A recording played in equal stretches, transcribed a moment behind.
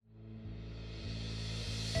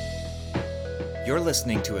You're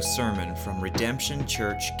listening to a sermon from Redemption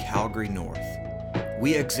Church, Calgary North.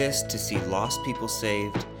 We exist to see lost people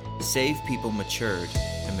saved, saved people matured,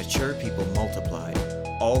 and mature people multiplied,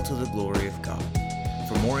 all to the glory of God.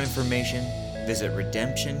 For more information, visit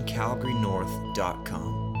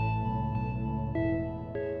redemptioncalgarynorth.com.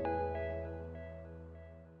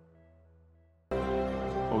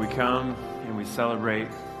 Well, we come and we celebrate,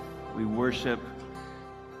 we worship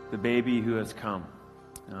the baby who has come.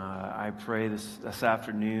 I pray this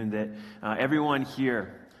afternoon that everyone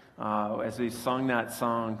here, as we sung that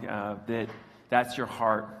song, that's your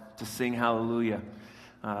heart to sing hallelujah.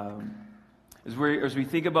 As we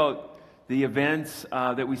think about the events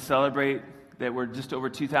that we celebrate that were just over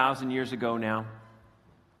 2,000 years ago now,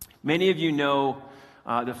 many of you know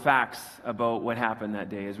the facts about what happened that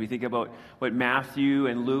day. As we think about what Matthew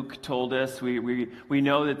and Luke told us, we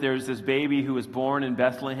know that there's this baby who was born in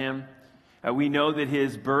Bethlehem. We know that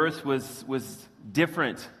his birth was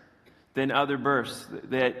different than other births,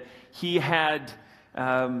 that he had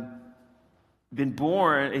been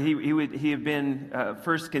born, he had been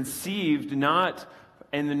first conceived not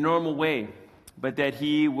in the normal way, but that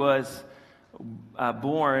he was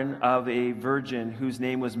born of a virgin whose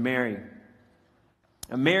name was Mary.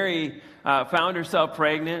 Mary found herself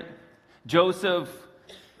pregnant. Joseph,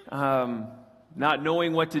 not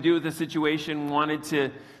knowing what to do with the situation, wanted to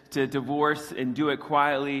divorce and do it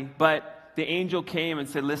quietly. But the angel came and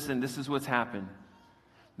said, listen, this is what's happened.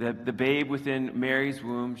 The babe within Mary's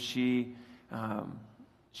womb, she's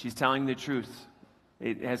telling the truth.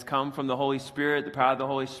 It has come from the Holy Spirit, the power of the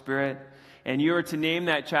Holy Spirit. And you are to name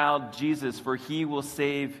that child Jesus, for he will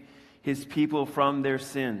save his people from their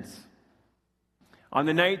sins. On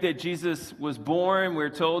the night that Jesus was born, we're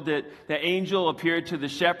told that the angel appeared to the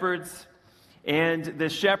shepherds, and the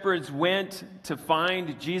shepherds went to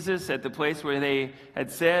find Jesus at the place where they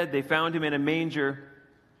had said. They found him in a manger,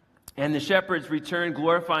 and the shepherds returned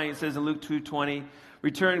glorifying, it says in Luke 2:20,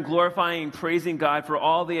 returned glorifying and praising God for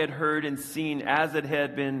all they had heard and seen as it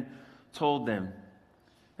had been told them.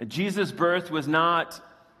 Jesus' birth was not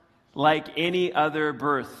like any other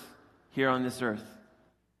birth here on this earth.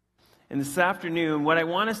 And this afternoon, what I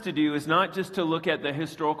want us to do is not just to look at the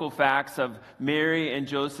historical facts of Mary and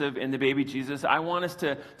Joseph and the baby Jesus. I want us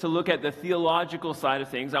to look at the theological side of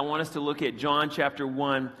things. I want us to look at John chapter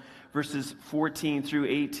 1, verses 14 through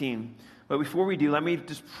 18. But before we do, let me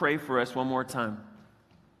just pray for us one more time.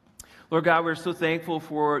 Lord God, we're so thankful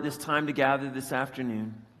for this time to gather this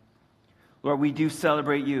afternoon. Lord, we do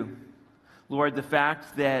celebrate you. Lord, the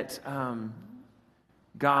fact that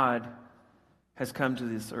God has come to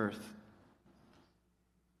this earth.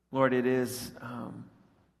 Lord, it is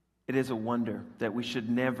a wonder that we should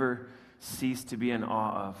never cease to be in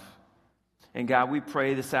awe of. And God, we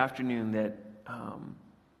pray this afternoon that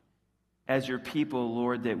as your people,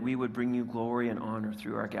 Lord, that we would bring you glory and honor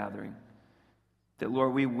through our gathering. That,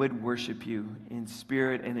 Lord, we would worship you in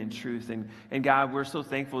spirit and in truth. And God, we're so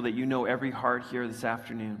thankful that you know every heart here this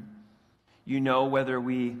afternoon. You know whether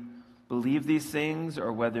we believe these things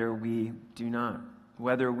or whether we do not.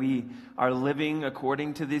 Whether we are living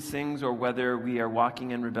according to these things or whether we are walking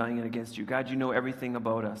in rebellion against you. God, you know everything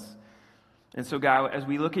about us. And so, God, as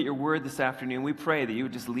we look at your word this afternoon, we pray that you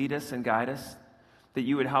would just lead us and guide us, that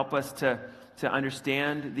you would help us to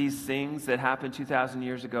understand these things that happened 2,000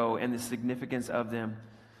 years ago and the significance of them.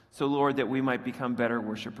 So, Lord, that we might become better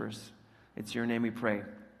worshipers. It's your name we pray.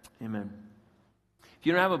 Amen. If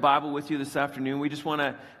you don't have a Bible with you this afternoon, we just want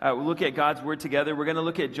to look at God's Word together. We're going to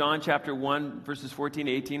look at John chapter 1, verses 14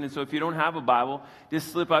 to 18. And so if you don't have a Bible,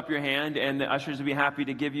 just slip up your hand, and the ushers will be happy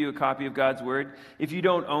to give you a copy of God's Word. If you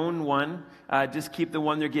don't own one, just keep the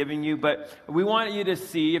one they're giving you. But we want you to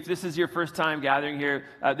see, if this is your first time gathering here,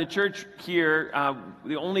 the church here,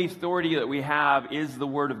 the only authority that we have is the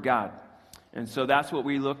Word of God. And so that's what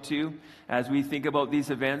we look to as we think about these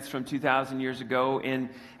events from 2,000 years ago. And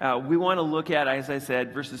we want to look at, as I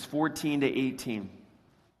said, verses 14 to 18.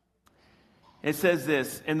 It says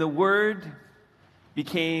this, "And the Word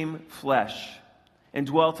became flesh and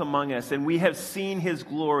dwelt among us, and we have seen his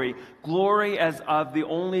glory, glory as of the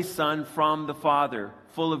only Son from the Father,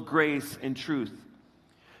 full of grace and truth.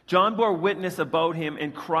 John bore witness about him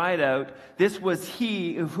and cried out, 'This was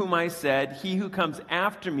he of whom I said, he who comes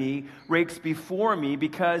after me ranks before me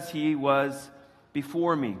because he was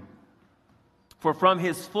before me. For from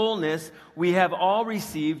his fullness we have all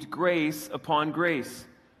received grace upon grace.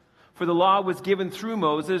 For the law was given through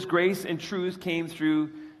Moses, grace and truth came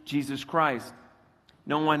through Jesus Christ.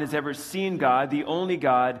 No one has ever seen God, the only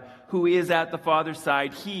God who is at the Father's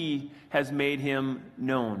side. He has made him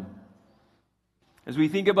known.'" As we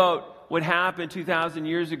think about what happened 2,000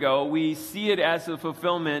 years ago, we see it as a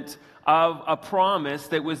fulfillment of a promise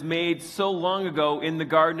that was made so long ago in the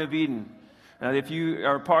Garden of Eden. Now, if you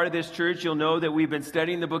are part of this church, you'll know that we've been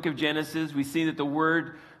studying the book of Genesis. We see that the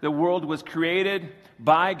world was created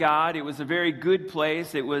by God. It was a very good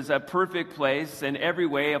place. It was a perfect place in every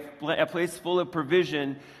way, a place full of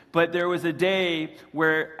provision. But there was a day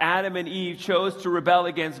where Adam and Eve chose to rebel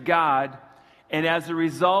against God. And as a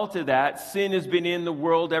result of that, sin has been in the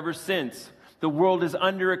world ever since. The world is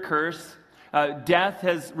under a curse. Death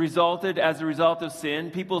has resulted as a result of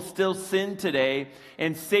sin. People still sin today,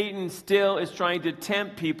 and Satan still is trying to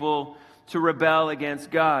tempt people to rebel against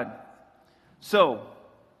God. So,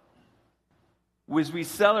 as we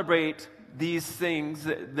celebrate these things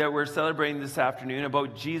that we're celebrating this afternoon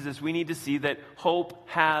about Jesus, we need to see that hope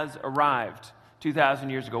has arrived 2,000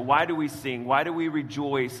 years ago. Why do we sing? Why do we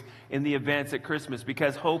rejoice in the events at Christmas?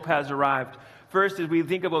 Because hope has arrived. First, as we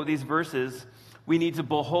think about these verses, we need to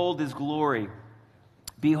behold his glory.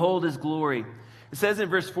 Behold his glory. It says in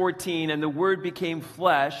verse 14, "And the Word became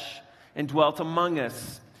flesh and dwelt among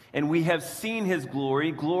us. And we have seen his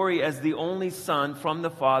glory, glory as the only Son from the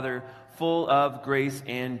Father, full of grace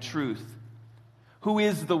and truth." Who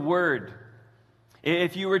is the Word?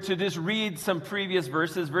 If you were to just read some previous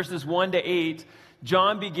verses 1 to 8,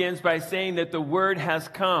 John begins by saying that the Word has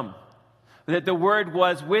come. That the Word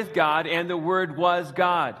was with God and the Word was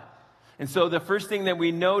God. And so the first thing that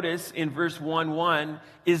we notice in verse 1:1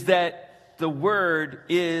 is that the Word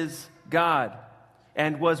is God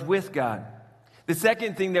and was with God. The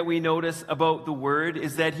second thing that we notice about the Word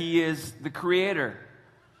is that he is the creator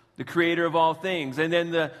of all things. And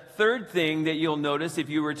then the third thing that you'll notice if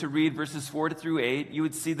you were to read verses 4 through 8, you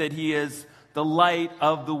would see that he is the light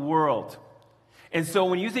of the world. And so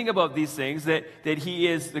when you think about these things, that he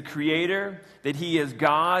is the creator, that he is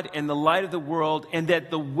God and the light of the world, and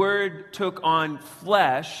that the Word took on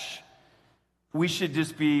flesh, we should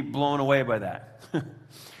just be blown away by that.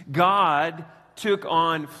 God took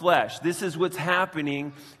on flesh. This is what's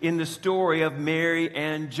happening in the story of Mary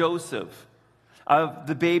and Joseph. Of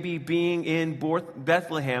the baby being in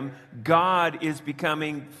Bethlehem, God is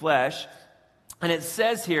becoming flesh. And it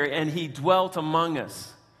says here, "And he dwelt among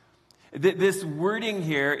us." This wording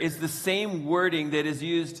here is the same wording that is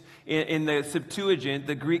used in the Septuagint,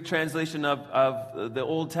 the Greek translation of the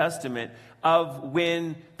Old Testament, of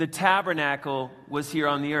when the tabernacle was here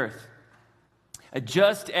on the earth.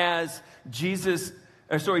 Just as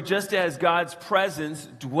God's presence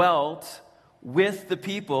dwelt with the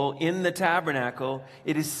people in the tabernacle,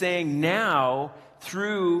 it is saying now,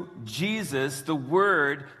 through Jesus, the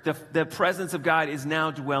Word, the presence of God is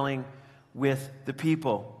now dwelling with the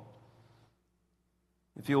people.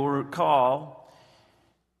 If you'll recall,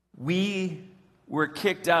 we were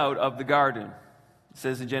kicked out of the garden, it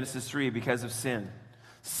says in Genesis 3, because of sin,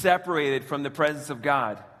 separated from the presence of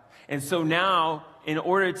God. And so now, in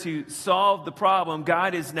order to solve the problem,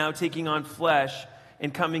 God is now taking on flesh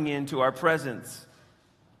and coming into our presence.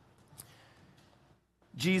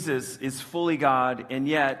 Jesus is fully God and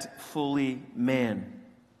yet fully man.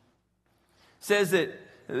 It says that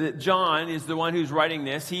John is the one who's writing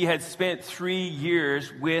this. He had spent 3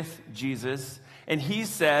 years with Jesus, and he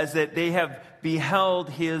says that they have beheld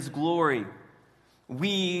his glory.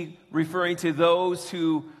 We, referring to those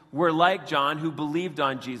who were like John, who believed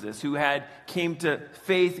on Jesus, who had came to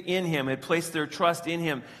faith in him, had placed their trust in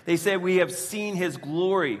him. They said, "We have seen his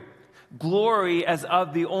glory, glory as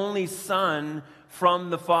of the only Son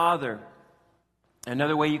from the Father."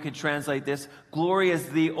 Another way you could translate this, glory as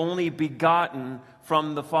the only begotten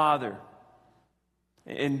from the Father.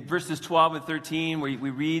 In verses 12 and 13, we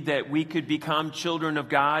read that we could become children of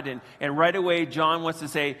God, and right away John wants to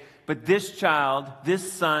say, but this child,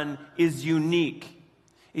 this son, is unique.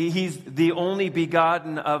 He's the only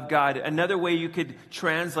begotten of God. Another way you could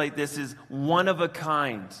translate this is one of a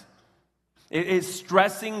kind. It is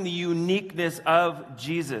stressing the uniqueness of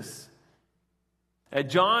Jesus.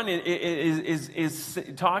 John is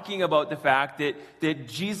talking about the fact that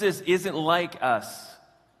Jesus isn't like us.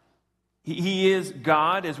 He is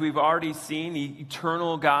God, as we've already seen, the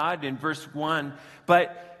eternal God in verse 1.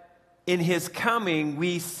 But in his coming,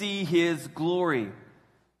 we see his glory.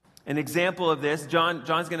 An example of this,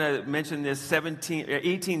 John's going to mention this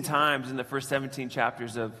 18 times in the first 17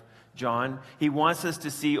 chapters of John. He wants us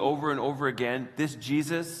to see over and over again, this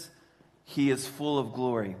Jesus, he is full of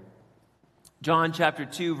glory. John chapter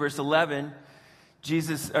 2, verse 11,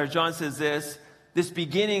 John says this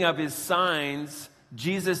beginning of his signs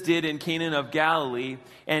Jesus did in Cana of Galilee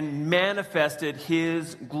and manifested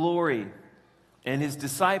his glory, and his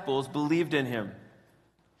disciples believed in him.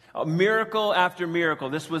 Miracle after miracle.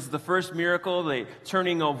 This was the first miracle, the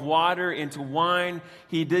turning of water into wine.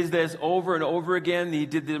 He did this over and over again. He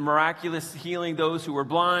did the miraculous healing those who were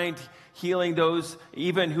blind, healing those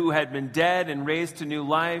even who had been dead and raised to new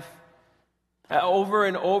life. Over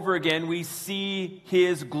and over again, we see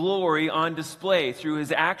his glory on display through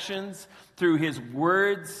his actions, through his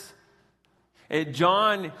words.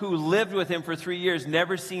 John, who lived with him for 3 years,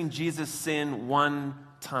 never seen Jesus sin one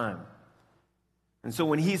time. And so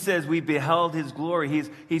when he says we beheld his glory,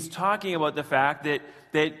 he's talking about the fact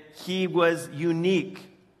that he was unique,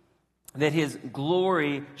 that his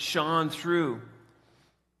glory shone through.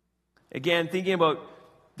 Again, thinking about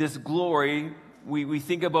this glory, we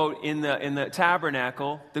think about in the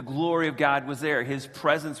tabernacle, the glory of God was there. His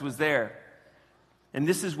presence was there. And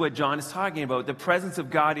this is what John is talking about. The presence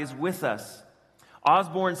of God is with us.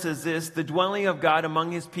 Osborne says this: the dwelling of God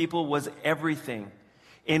among his people was everything,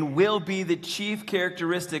 and will be the chief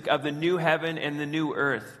characteristic of the new heaven and the new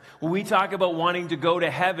earth. When we talk about wanting to go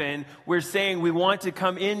to heaven, we're saying we want to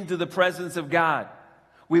come into the presence of God.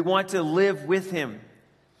 We want to live with him.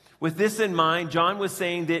 With this in mind, John was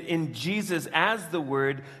saying that in Jesus as the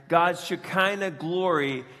Word, God's Shekinah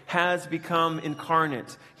glory has become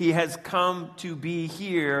incarnate. He has come to be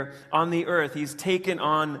here on the earth. He's taken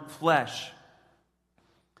on flesh.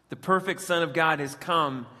 The perfect Son of God has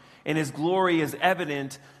come, and his glory is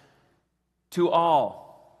evident to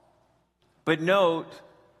all. But note,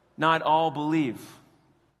 not all believe.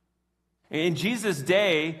 In Jesus'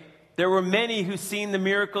 day, there were many who seen the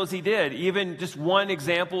miracles he did. Even just one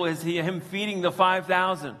example is him feeding the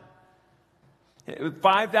 5,000.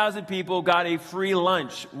 5,000 people got a free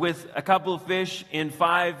lunch with a couple of fish and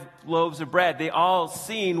 5 loaves of bread. They all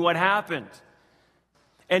seen what happened.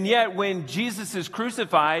 And yet, when Jesus is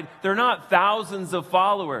crucified, there are not thousands of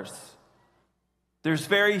followers. There's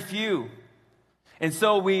very few. And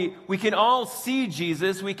so we can all see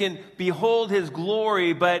Jesus, we can behold his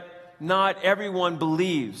glory, but not everyone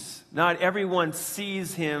believes. Not everyone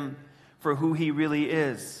sees him for who he really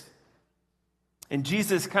is. And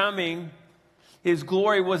Jesus coming, his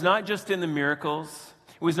glory was not just in the miracles.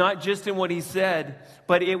 It was not just in what he said,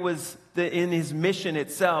 but it was in his mission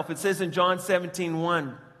itself. It says in John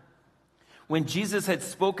 17:1, when Jesus had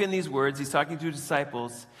spoken these words, he's talking to his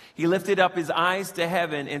disciples, he lifted up his eyes to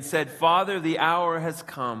heaven and said, Father, the hour has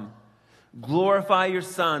come. Glorify your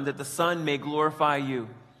Son, that the Son may glorify you.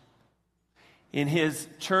 In his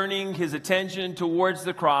turning his attention towards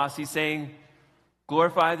the cross, he's saying,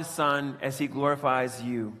 glorify the Son as he glorifies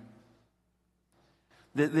you.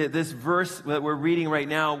 This verse that we're reading right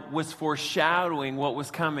now was foreshadowing what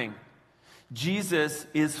was coming. Jesus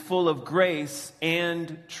is full of grace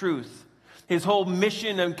and truth. His whole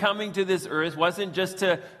mission of coming to this earth wasn't just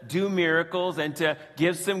to do miracles and to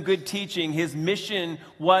give some good teaching. His mission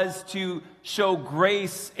was to show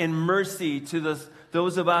grace and mercy to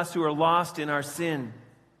those of us who are lost in our sin.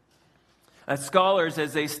 Scholars,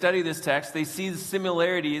 as they study this text, they see the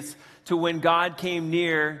similarities to when God came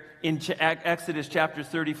near in Exodus chapter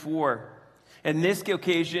 34. And this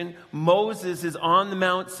occasion, Moses is on the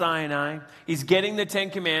Mount Sinai. He's getting the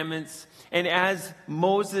 10 Commandments. And as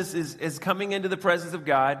Moses is coming into the presence of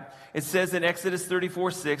God, it says in Exodus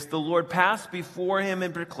 34:6, the Lord passed before him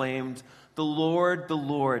and proclaimed, the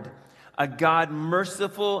Lord, a God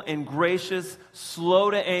merciful and gracious,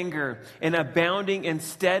 slow to anger, and abounding in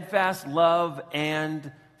steadfast love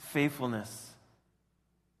and faithfulness.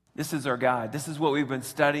 This is our God. This is what we've been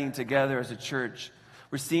studying together as a church.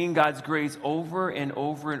 We're seeing God's grace over and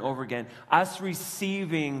over and over again. Us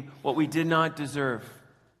receiving what we did not deserve.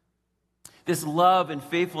 This love and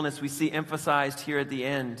faithfulness we see emphasized here at the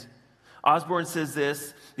end. Osborne says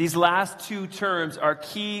this: these last two terms are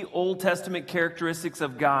key Old Testament characteristics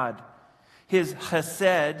of God. His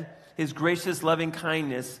chesed, his gracious loving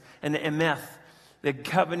kindness, and the emeth, the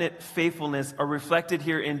covenant faithfulness, are reflected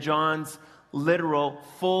here in John's literal,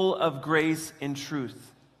 full of grace and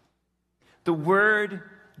truth. The word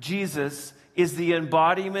Jesus is the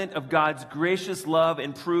embodiment of God's gracious love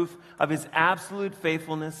and proof of his absolute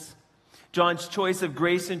faithfulness. John's choice of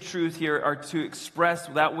grace and truth here are to express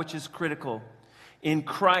that which is critical. In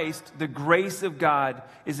Christ, the grace of God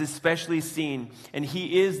is especially seen, and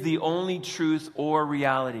he is the only truth or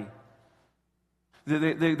reality.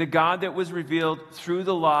 The God that was revealed through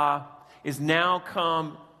the law is now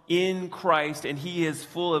come in Christ, and he is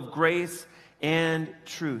full of grace and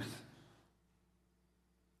truth.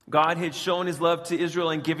 God had shown his love to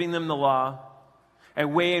Israel in giving them the law, a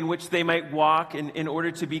way in which they might walk in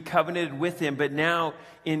order to be covenanted with him. But now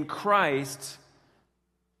in Christ,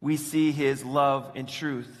 we see his love and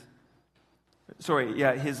truth.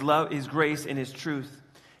 His love, his grace, and his truth.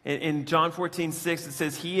 In John 14:6, it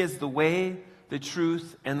says, He is the way, the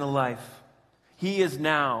truth, and the life. He is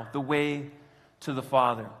now the way to the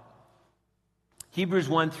Father. Hebrews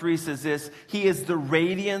 1:3 says this, He is the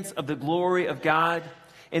radiance of the glory of God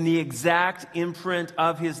and the exact imprint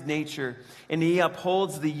of His nature, and He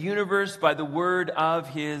upholds the universe by the word of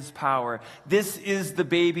His power. This is the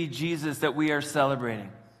baby Jesus that we are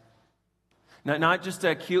celebrating. Not just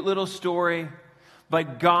a cute little story,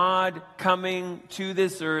 but God coming to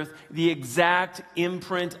this earth, the exact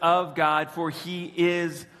imprint of God, for He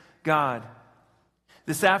is God.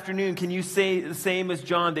 This afternoon, can you say the same as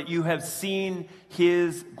John, that you have seen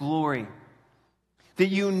His glory? That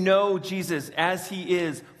you know Jesus as He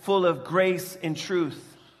is, full of grace and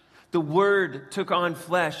truth. The Word took on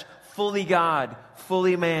flesh, fully God,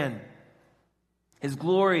 fully man. His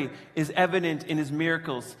glory is evident in His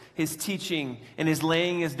miracles, His teaching, and His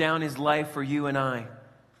laying down His life for you and I.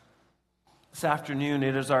 This afternoon,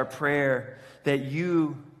 it is our prayer that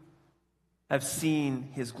you have seen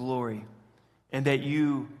His glory and that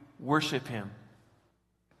you worship Him.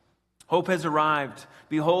 Hope has arrived.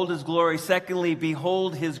 Behold His glory. Secondly,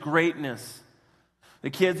 behold His greatness.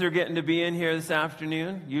 The kids are getting to be in here this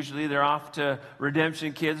afternoon. Usually they're off to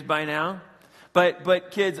Redemption Kids by now.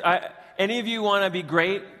 But kids, any of you want to be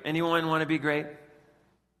great? Anyone want to be great?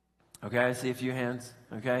 Okay, I see a few hands.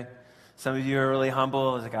 Okay. Some of you are really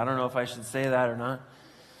humble. It's like, I don't know if I should say that or not.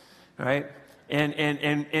 All right?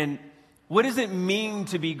 And what does it mean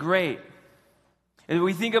to be great? And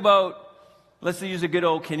we think about, let's use a good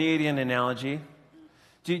old Canadian analogy.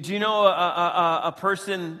 Do you know a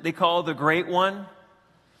person they call the Great One?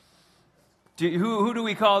 Who do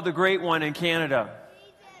we call the Great One in Canada?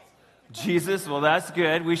 Jesus. Well, that's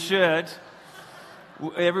good. We should.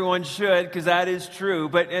 Everyone should, because that is true.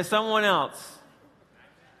 But someone else.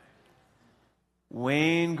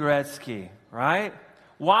 Wayne Gretzky, right?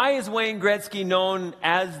 Why is Wayne Gretzky known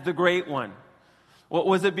as the Great One? What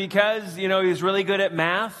was it because, he was really good at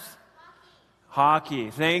math? Hockey.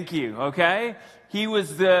 Thank you. Okay? He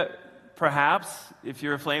was perhaps, if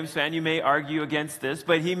you're a Flames fan, you may argue against this,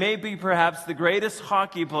 but he may be perhaps the greatest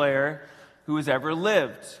hockey player who has ever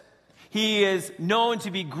lived. He is known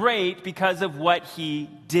to be great because of what he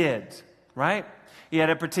did, right? He had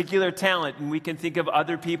a particular talent, and we can think of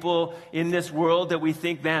other people in this world that we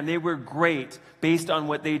think, man, they were great based on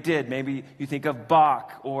what they did. Maybe you think of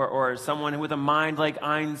Bach or someone with a mind like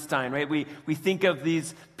Einstein, right? We think of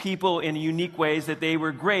these people in unique ways that they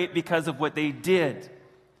were great because of what they did.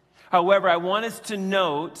 However, I want us to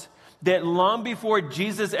note that long before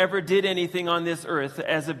Jesus ever did anything on this earth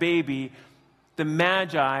as a baby, the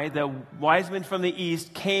Magi, the wise men from the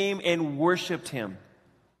East, came and worshiped Him.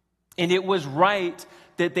 And it was right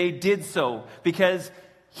that they did so because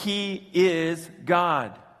He is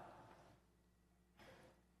God.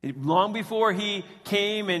 Long before He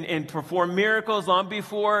came and performed miracles, long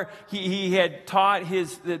before he had taught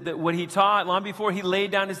what He taught, long before He laid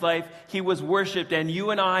down His life, He was worshipped, and you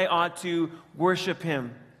and I ought to worship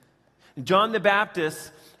Him. John the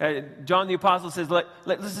Baptist, John the Apostle says,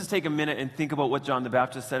 let's just take a minute and think about what John the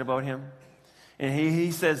Baptist said about Him. And he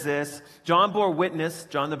says this, John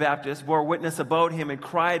the Baptist bore witness about Him and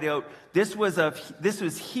cried out, this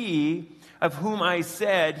was He of whom I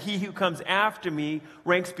said, He who comes after me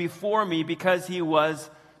ranks before me because He was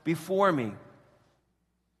before me.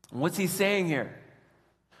 What's he saying here?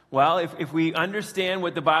 Well, if we understand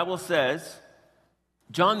what the Bible says,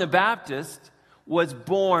 John the Baptist was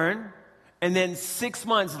born, and then 6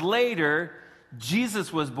 months later,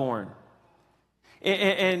 Jesus was born.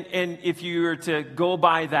 And if you were to go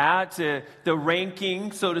by that, the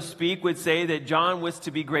ranking, so to speak, would say that John was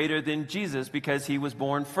to be greater than Jesus because he was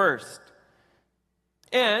born first.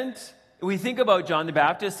 And we think about John the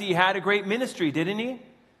Baptist, he had a great ministry, didn't he?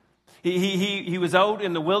 He was out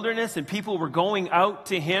in the wilderness and people were going out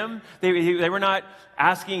to him. They were not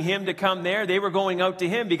asking him to come there. They were going out to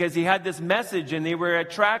him because he had this message and they were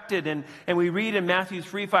attracted. And we read in Matthew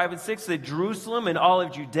 3, 5, and 6 that Jerusalem and all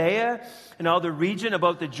of Judea and all the region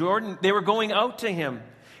about the Jordan, they were going out to him.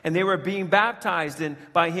 And they were being baptized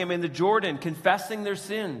by him in the Jordan, confessing their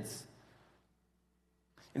sins.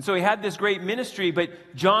 And so he had this great ministry,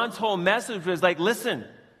 but John's whole message was like, listen,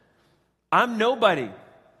 I'm nobody.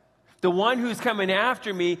 The one who's coming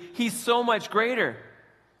after me, he's so much greater.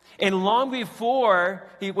 And long before,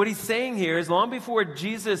 what he's saying here is long before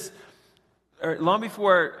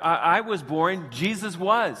I was born, Jesus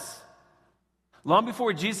was. Long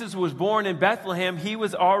before Jesus was born in Bethlehem, he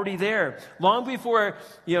was already there. Long before,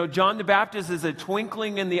 John the Baptist is a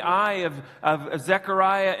twinkling in the eye of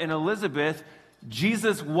Zechariah and Elizabeth,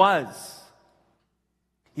 Jesus was.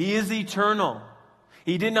 He is eternal.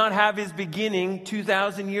 He did not have his beginning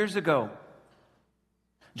 2,000 years ago.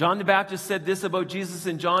 John the Baptist said this about Jesus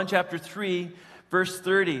in John chapter 3, verse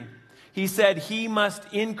 30. He said, "He must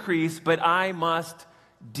increase, but I must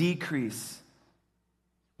decrease."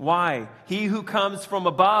 Why? He who comes from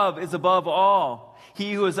above is above all.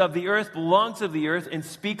 He who is of the earth belongs of the earth and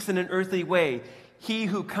speaks in an earthly way. He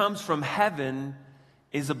who comes from heaven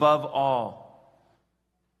is above all.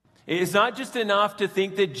 It is not just enough to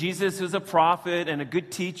think that Jesus is a prophet and a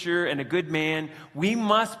good teacher and a good man. We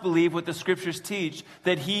must believe what the scriptures teach,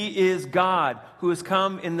 that he is God who has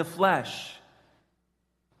come in the flesh.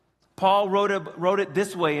 Paul wrote it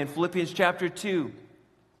this way in Philippians chapter 2,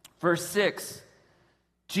 verse 6.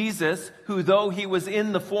 Jesus, who though he was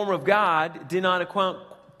in the form of God, did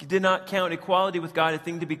not count equality with God a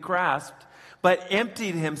thing to be grasped, but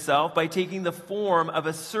emptied himself by taking the form of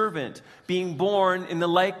a servant, being born in the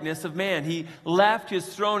likeness of man. He left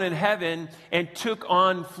his throne in heaven and took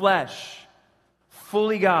on flesh,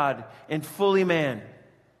 fully God and fully man.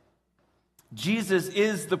 Jesus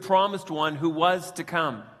is the promised one who was to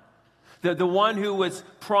come. The one who was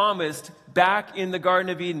promised back in the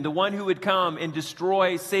Garden of Eden, the one who would come and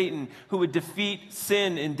destroy Satan, who would defeat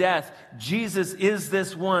sin and death. Jesus is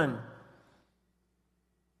this one.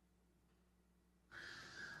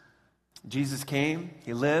 Jesus came,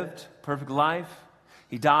 he lived perfect life,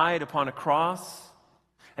 he died upon a cross.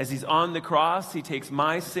 As he's on the cross, he takes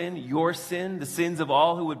my sin, your sin, the sins of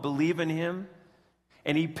all who would believe in him,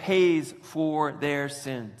 and he pays for their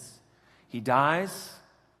sins. He dies,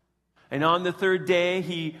 and on the third day,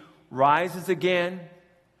 he rises again.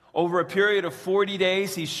 Over a period of 40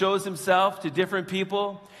 days, he shows himself to different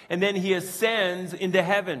people, and then he ascends into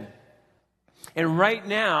heaven. And right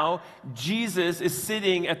now, Jesus is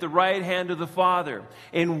sitting at the right hand of the Father.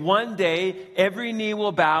 And one day, every knee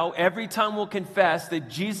will bow, every tongue will confess that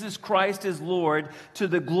Jesus Christ is Lord, to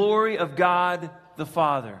the glory of God the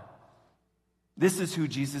Father. This is who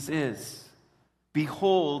Jesus is.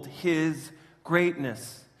 Behold his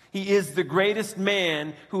greatness. He is the greatest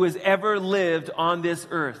man who has ever lived on this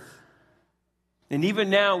earth. And even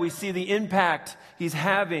now, we see the impact he's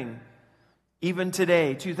having. Even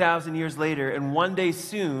today, 2,000 years later, and one day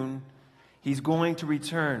soon, he's going to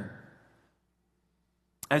return.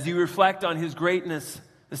 As you reflect on his greatness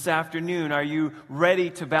this afternoon, are you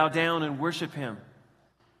ready to bow down and worship him?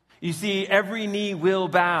 You see, every knee will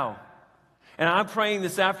bow. And I'm praying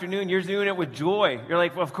this afternoon, you're doing it with joy. You're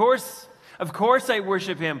like, well, of course I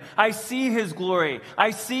worship him. I see his glory.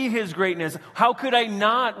 I see his greatness. How could I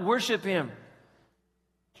not worship him?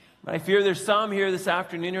 But I fear there's some here this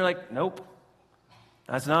afternoon, you're like, nope.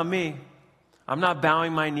 That's not me. I'm not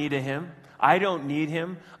bowing my knee to him. I don't need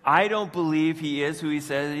him. I don't believe he is who he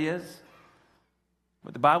says he is.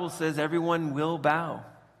 But the Bible says everyone will bow.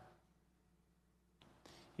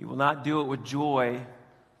 You will not do it with joy,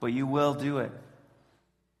 but you will do it.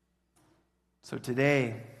 So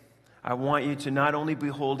today, I want you to not only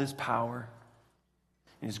behold his power,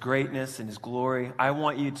 and his greatness and his glory, I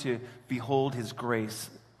want you to behold his grace,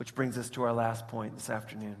 which brings us to our last point this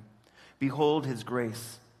afternoon. Behold his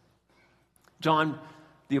grace. John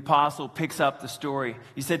the apostle picks up the story.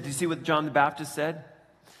 He said, do you see what John the Baptist said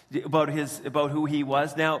about who he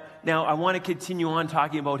was? Now I want to continue on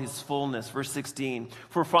talking about his fullness. Verse 16.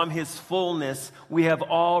 For from his fullness we have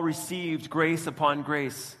all received grace upon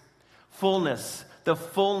grace. Fullness, the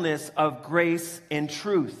fullness of grace and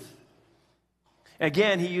truth.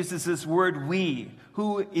 Again, he uses this word we.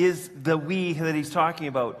 Who is the we that he's talking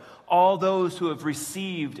about? All those who have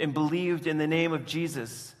received and believed in the name of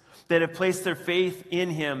Jesus, that have placed their faith in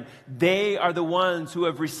him, they are the ones who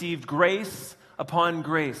have received grace upon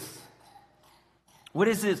grace. What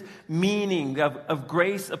is this meaning of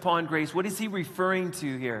grace upon grace? What is he referring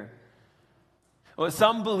to here? Well,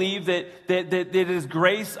 some believe that it is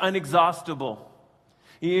grace unexhaustible.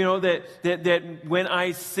 You know, that when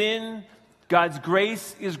I sin, God's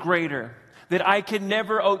grace is greater. That I can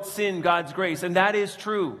never out-sin God's grace. And that is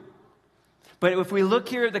true. But if we look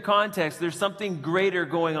here at the context, there's something greater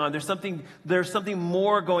going on. There's something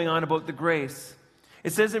more going on about the grace.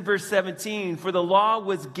 It says in verse 17, for the law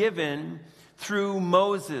was given through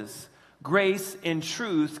Moses. Grace and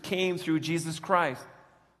truth came through Jesus Christ.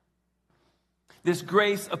 This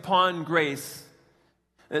grace upon grace.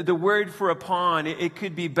 The word for upon, it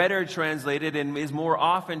could be better translated and is more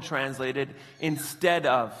often translated instead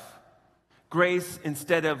of. Grace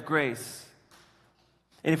instead of grace.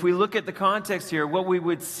 And if we look at the context here, what we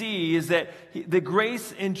would see is that the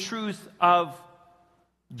grace and truth of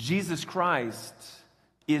Jesus Christ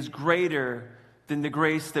is greater than the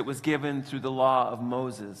grace that was given through the law of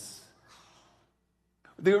Moses.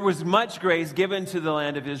 There was much grace given to the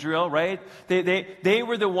land of Israel, right? They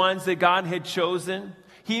were the ones that God had chosen.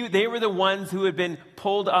 They were the ones who had been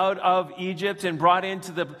pulled out of Egypt and brought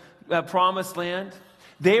into the promised land.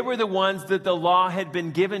 They were the ones that the law had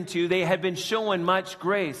been given to. They had been shown much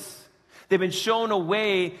grace. They've been shown a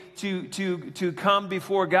way to come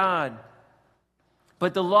before God.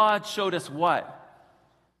 But the law showed us what?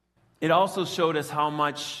 It also showed us how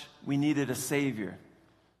much we needed a Savior.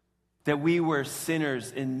 That we were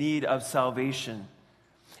sinners in need of salvation.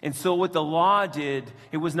 And so what the law did,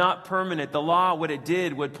 it was not permanent. The law, what it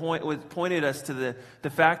did, pointed us to the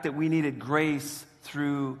fact that we needed grace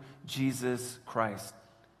through Jesus Christ.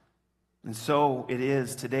 And so it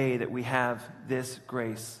is today that we have this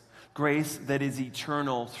grace. Grace that is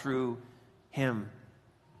eternal through Him.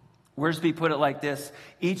 Wiersbe put it like this: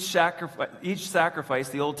 each sacrifice,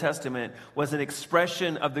 the Old Testament, was an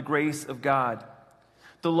expression of the grace of God.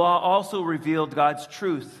 The law also revealed God's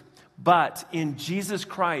truth, but in Jesus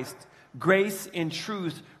Christ, grace and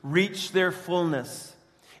truth reach their fullness.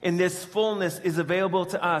 And this fullness is available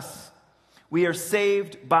to us. We are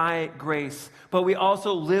saved by grace, but we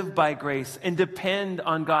also live by grace and depend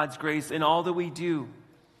on God's grace in all that we do.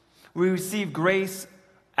 We receive grace,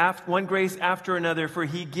 one grace after another, for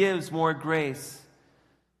He gives more grace.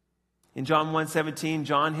 In John 1:17,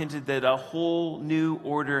 John hinted that a whole new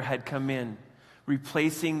order had come in,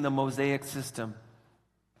 replacing the Mosaic system.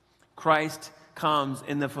 Christ comes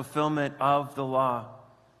in the fulfillment of the law.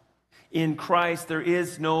 In Christ, there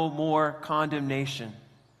is no more condemnation,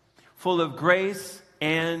 full of grace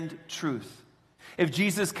and truth. If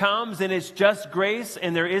Jesus comes and it's just grace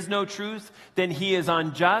and there is no truth, then He is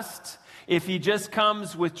unjust. If He just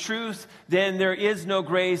comes with truth, then there is no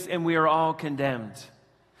grace and we are all condemned.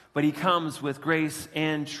 But He comes with grace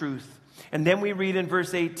and truth. And then we read in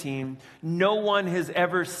verse 18, no one has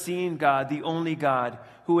ever seen God, the only God,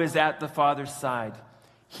 who is at the Father's side.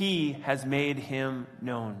 He has made Him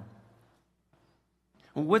known.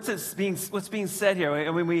 What's being said here?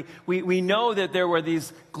 I mean, we know that there were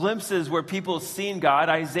these glimpses where people seen God.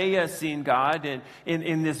 Isaiah seen God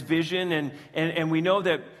in this vision, and we know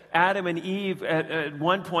that Adam and Eve at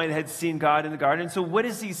one point had seen God in the garden. So what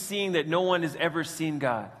is he seeing that no one has ever seen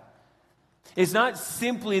God? It's not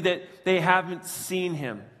simply that they haven't seen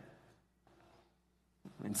Him.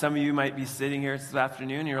 And some of you might be sitting here this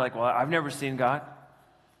afternoon and you're like, well, I've never seen God.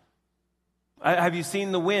 Have you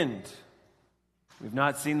seen the wind? We've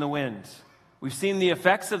not seen the wind. We've seen the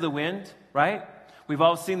effects of the wind, right? We've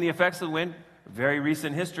all seen the effects of the wind. Very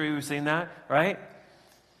recent history, we've seen that, right?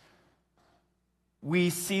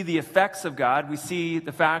 We see the effects of God. We see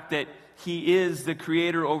the fact that He is the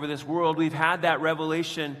creator over this world. We've had that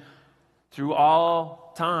revelation through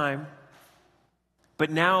all time.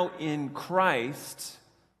 But now in Christ,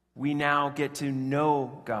 we now get to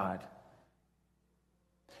know God.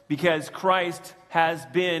 Because Christ has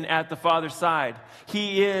been at the Father's side.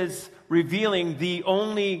 He is revealing the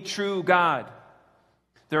only true God.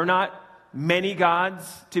 There are not many gods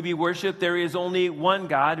to be worshipped. There is only one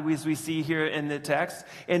God, as we see here in the text.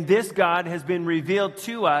 And this God has been revealed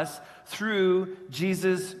to us through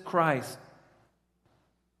Jesus Christ.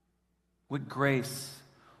 What grace,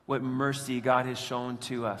 what mercy God has shown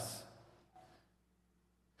to us.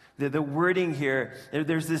 The wording here,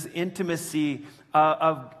 there's this intimacy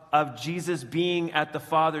of Jesus being at the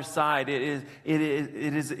Father's side. It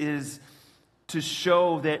is to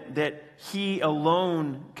show that He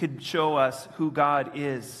alone could show us who God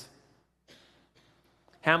is.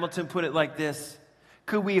 Hamilton put it like this: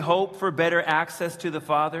 could we hope for better access to the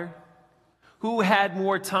Father? Who had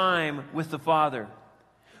more time with the Father?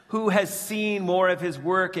 Who has seen more of His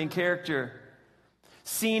work and character?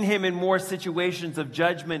 Seen Him in more situations of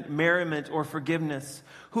judgment, merriment, or forgiveness?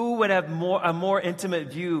 Who would have a more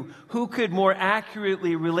intimate view? Who could more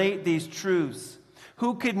accurately relate these truths?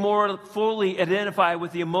 Who could more fully identify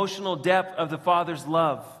with the emotional depth of the Father's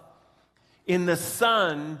love? In the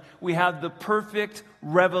Son, we have the perfect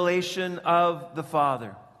revelation of the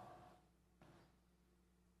Father.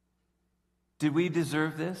 Did we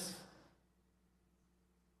deserve this?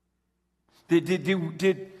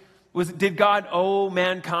 Did God owe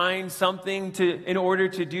mankind something in order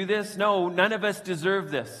to do this? No, none of us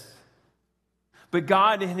deserve this. But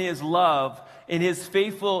God, in His love, in His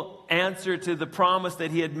faithful answer to the promise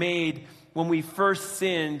that He had made when we first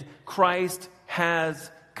sinned, Christ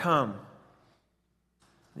has come.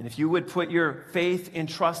 And if you would put your faith and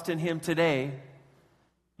trust in Him today,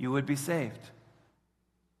 you would be saved.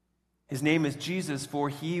 His name is Jesus, for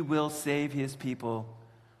He will save His people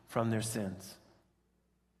from their sins.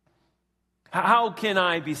 How can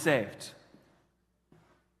I be saved?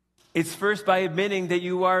 It's first by admitting that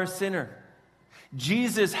you are a sinner.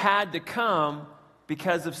 Jesus had to come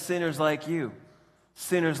because of sinners like you,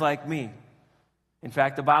 sinners like me. In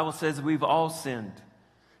fact, the Bible says we've all sinned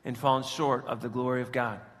and fallen short of the glory of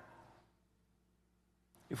God.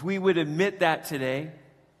 If we would admit that today,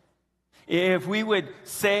 if we would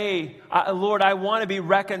say, Lord, I want to be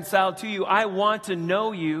reconciled to you, I want to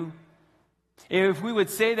know you, if we would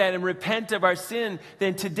say that and repent of our sin,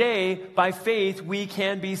 then today, by faith, we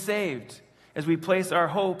can be saved as we place our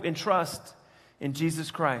hope and trust in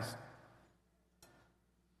Jesus Christ.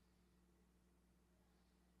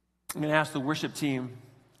 I'm going to ask the worship team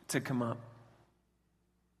to come up.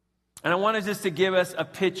 And I wanted just to give us a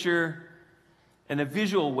picture and a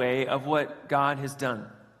visual way of what God has done.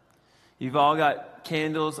 You've all got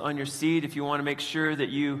candles on your seat if you want to make sure that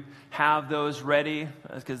you have those ready,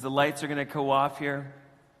 because the lights are going to go off here.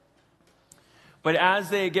 But as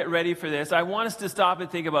they get ready for this, I want us to stop and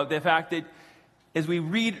think about the fact that as we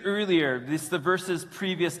read earlier, the verses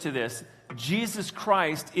previous to this, Jesus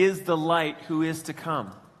Christ is the light who is to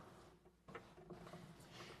come.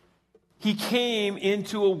 He came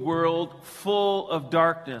into a world full of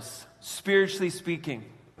darkness, spiritually speaking.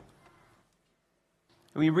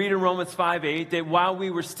 We read in Romans 5:8 that while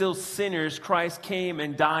we were still sinners, Christ came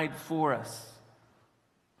and died for us.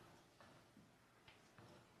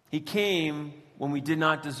 He came when we did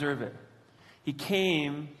not deserve it. He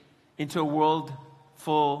came into a world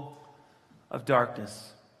full of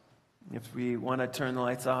darkness. If we want to turn the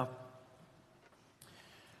lights off,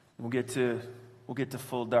 we'll get to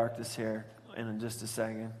full darkness here in just a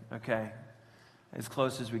second. Okay, as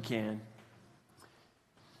close as we can.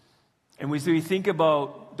 And we think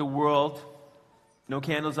about the world. No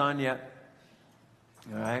candles on yet.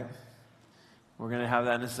 All right? We're going to have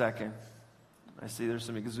that in a second. I see there's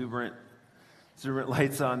some exuberant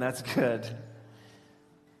lights on. That's good.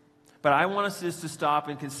 But I want us just to stop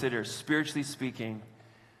and consider, spiritually speaking,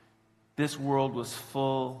 this world was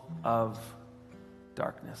full of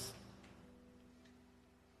darkness.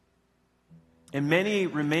 And many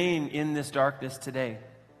remain in this darkness today.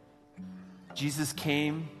 Jesus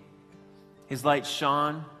came. His light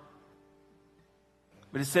shone,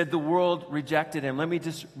 but it said the world rejected him. Let me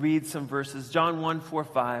just read some verses. John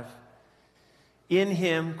 1:4-5. In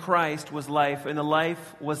him, Christ, was life, and the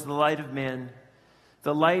life was the light of men.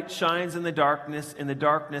 The light shines in the darkness, and the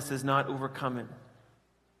darkness has not overcome it.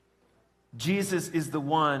 Jesus is the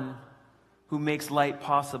one who makes light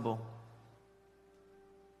possible.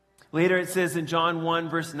 Later it says in John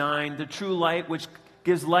 1:9, the true light which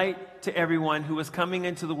gives light to everyone who was coming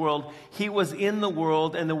into the world. He was in the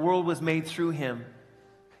world, and the world was made through him.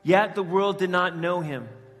 Yet the world did not know him.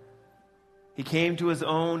 He came to his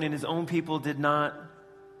own, and his own people did not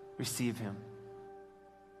receive him.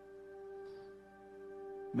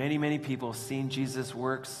 Many, many people have seen Jesus'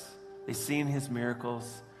 works. They've seen his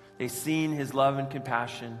miracles. They've seen his love and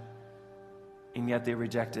compassion, and yet they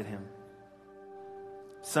rejected him.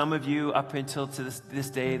 Some of you, up until to this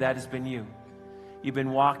day, that has been you. You've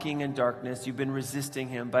been walking in darkness. You've been resisting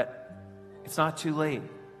him, but it's not too late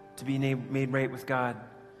to be made right with God.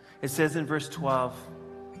 It says in verse 12,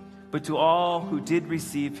 but to all who did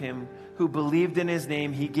receive him, who believed in his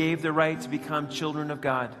name, he gave the right to become children of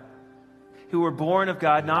God, who were born of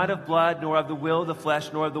God, not of blood, nor of the will of the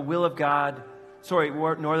flesh, nor of the will of God,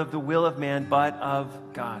 nor of the will of man, but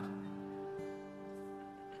of God.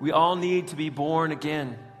 We all need to be born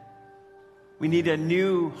again. We need a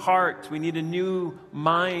new heart. We need a new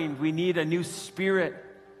mind. We need a new spirit.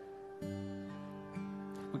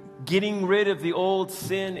 Getting rid of the old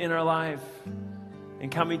sin in our life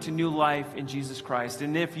and coming to new life in Jesus Christ.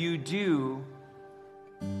 And if you do,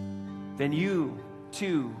 then you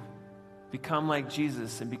too become like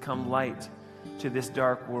Jesus and become light to this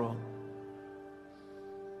dark world.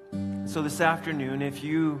 So this afternoon, if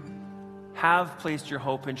you have placed your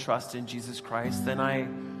hope and trust in Jesus Christ, then I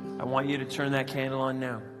want you to turn that candle on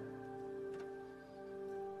now.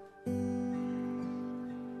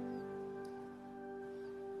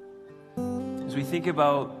 As we think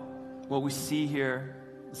about what we see here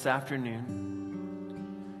this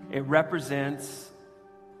afternoon, it represents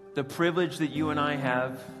the privilege that you and I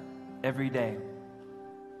have every day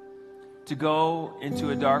to go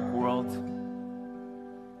into a dark world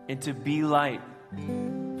and to be light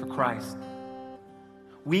for Christ.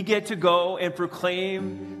 We get to go and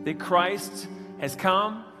proclaim that Christ has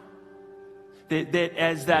come, that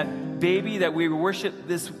as that baby that we worship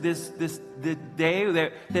the day,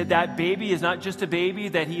 that baby is not just a baby,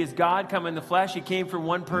 that he is God come in the flesh. He came for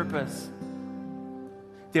one purpose,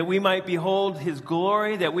 that we might behold his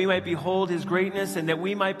glory, that we might behold his greatness, and that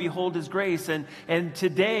we might behold his grace. And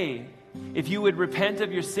today, if you would repent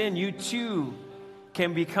of your sin, you too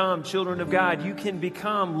can become children of God. You can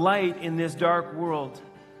become light in this dark world.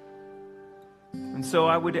 And so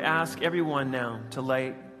I would ask everyone now to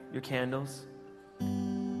light your candles,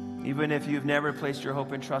 even if you've never placed your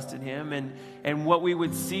hope and trust in him. And what we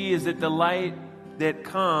would see is that the light that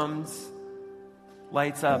comes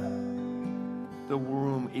lights up the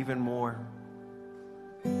room even more.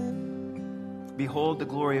 Behold the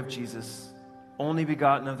glory of Jesus, only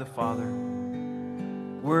begotten of the Father,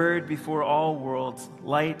 Word before all worlds,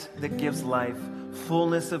 light that gives life,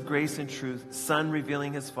 fullness of grace and truth, Son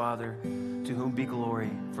revealing his Father, to whom be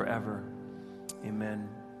glory forever. Amen.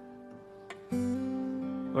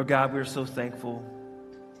 Lord God, we are so thankful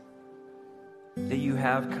that you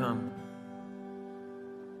have come.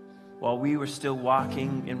 While we were still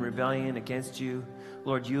walking in rebellion against you,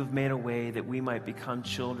 Lord, you have made a way that we might become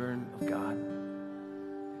children of God.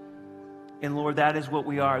 And Lord, that is what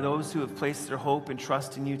we are. Those who have placed their hope and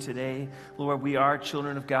trust in you today, Lord, we are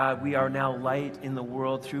children of God. We are now light in the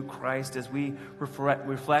world through Christ as we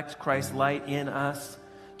reflect Christ's light in us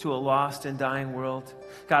to a lost and dying world.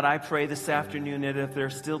 God, I pray this afternoon that if there are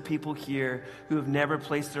still people here who have never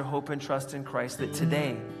placed their hope and trust in Christ, that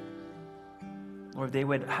today, Lord, they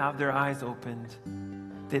would have their eyes opened,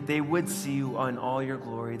 that they would see you in all your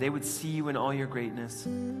glory. They would see you in all your greatness,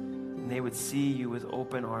 and they would see you with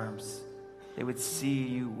open arms. They would see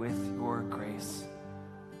you with your grace.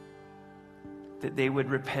 That they would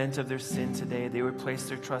repent of their sin today. They would place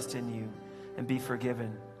their trust in you and be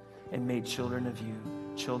forgiven and made children of you,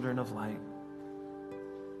 children of light.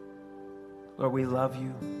 Lord, we love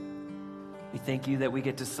you. We thank you that we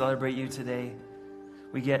get to celebrate you today.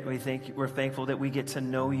 We're thankful that we get to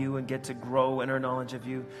know you and get to grow in our knowledge of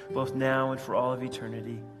you, both now and for all of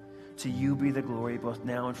eternity. To you be the glory, both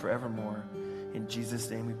now and forevermore. In Jesus'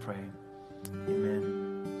 name we pray.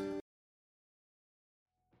 Amen.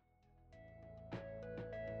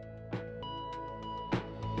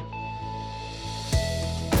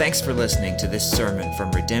 Thanks for listening to this sermon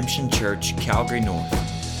from Redemption Church, Calgary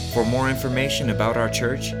North. For more information about our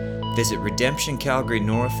church, visit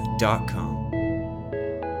redemptioncalgarynorth.com.